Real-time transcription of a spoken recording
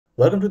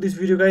Welcome to this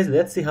video, guys.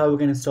 Let's see how we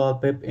can install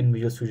pip in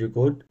Visual Studio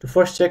Code. To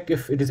first check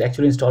if it is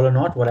actually installed or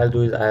not, what I'll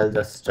do is I'll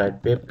just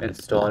write pip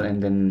install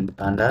and then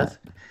pandas.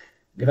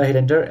 If I hit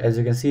enter, as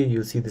you can see,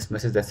 you'll see this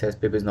message that says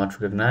pip is not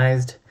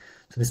recognized.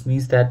 So this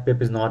means that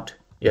pip is not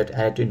yet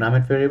added to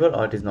environment variable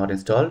or it is not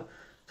installed.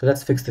 So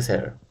let's fix this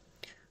error.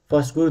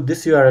 First, go to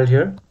this URL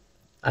here.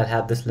 I'll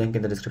have this link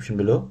in the description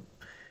below.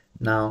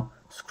 Now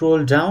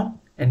scroll down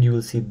and you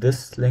will see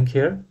this link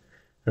here.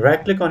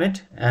 Right click on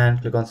it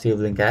and click on save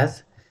link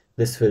as.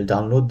 This will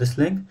download this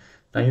link.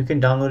 Now you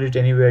can download it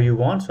anywhere you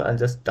want, so I'll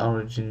just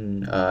download it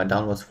in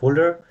downloads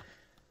folder,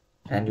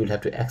 and you'll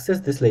have to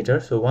access this later.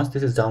 So once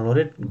this is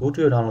downloaded, go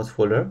to your downloads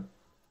folder,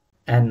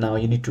 and now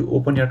you need to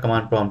open your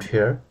command prompt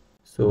here.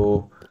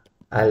 So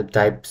I'll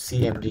type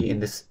cmd in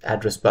this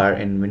address bar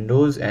in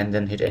Windows and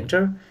then hit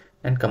enter,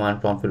 and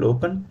command prompt will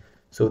open.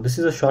 So this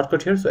is a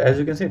shortcut here. So as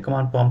you can see,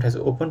 command prompt has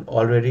opened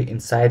already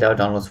inside our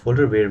downloads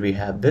folder where we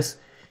have this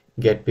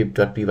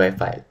getpip.py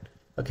file.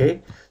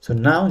 Okay, so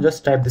now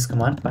just type this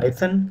command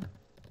python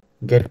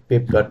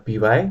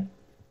getpip.py,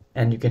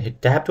 and you can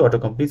hit tab to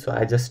autocomplete. So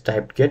I just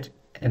typed get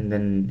and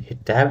then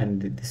hit tab,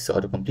 and this is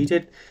auto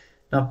completed.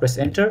 Now press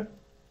enter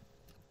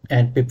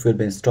and pip will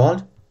be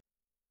installed.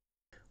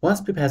 Once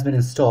pip has been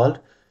installed,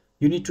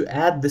 you need to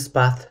add this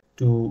path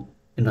to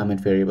environment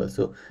variable.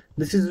 So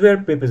this is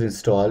where pip is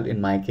installed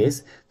in my case.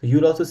 So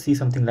you'll also see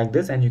something like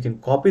this, and you can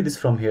copy this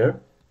from here.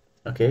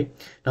 Okay,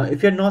 now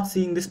if you're not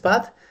seeing this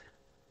path,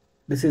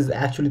 this is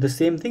actually the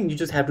same thing. You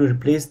just have to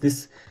replace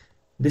this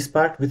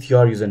part with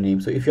your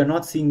username. So if you're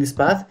not seeing this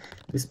path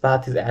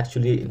is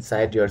actually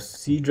inside your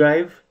C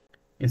drive,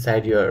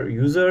 inside your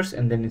users,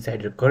 and then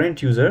inside your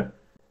current user.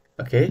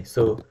 Okay,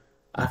 so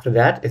after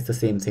that it's the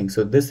same thing.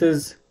 So this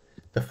is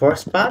the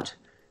first part,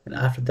 and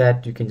after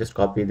that you can just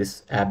copy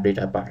this app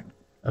data part.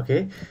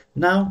 Okay,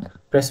 now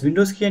press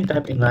Windows key and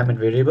type environment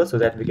variable so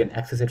that we can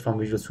access it from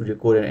Visual Studio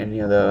Code and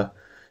any other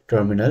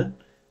terminal.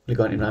 Click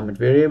on environment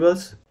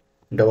variables,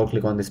 double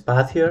click on this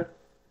path here,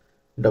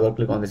 double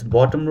click on this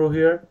bottom row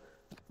here,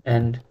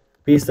 and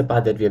paste the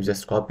path that we have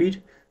just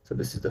copied. So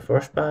this is the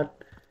first part.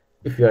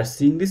 If you are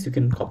seeing this, you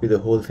can copy the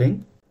whole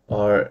thing,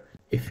 or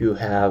if you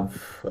have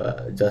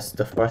just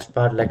the first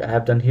part like I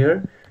have done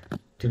here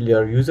till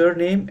your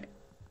username,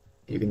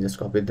 you can just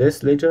copy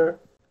this later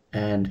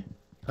and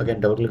again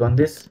double click on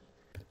this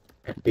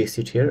and paste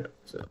it here.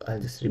 So I'll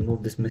just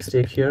remove this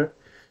mistake here.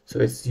 So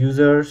it's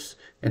users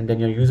and then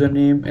your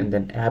username and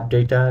then app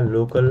data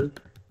local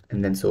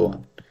and then so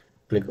on.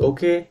 Click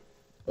OK,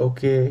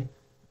 OK,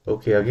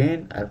 OK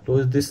again. I'll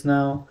close this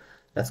now.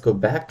 Let's go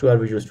back to our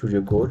Visual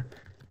Studio Code,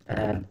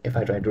 and if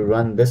I try to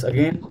run this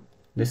again,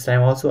 this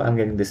time also I'm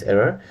getting this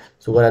error.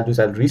 So what I'll do is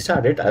I'll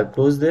restart it. I'll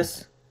close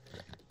this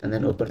and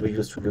then open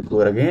Visual Studio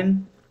Code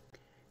again,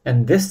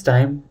 and this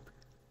time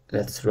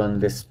let's run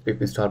this pip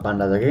install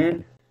pandas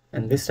again,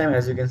 and this time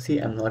as you can see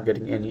I'm not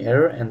getting any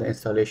error and the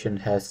installation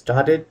has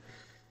started.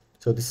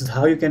 So this is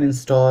how you can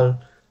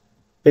install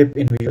pip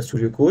in Visual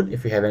Studio Code.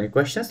 If you have any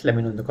questions, let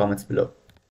me know in the comments below.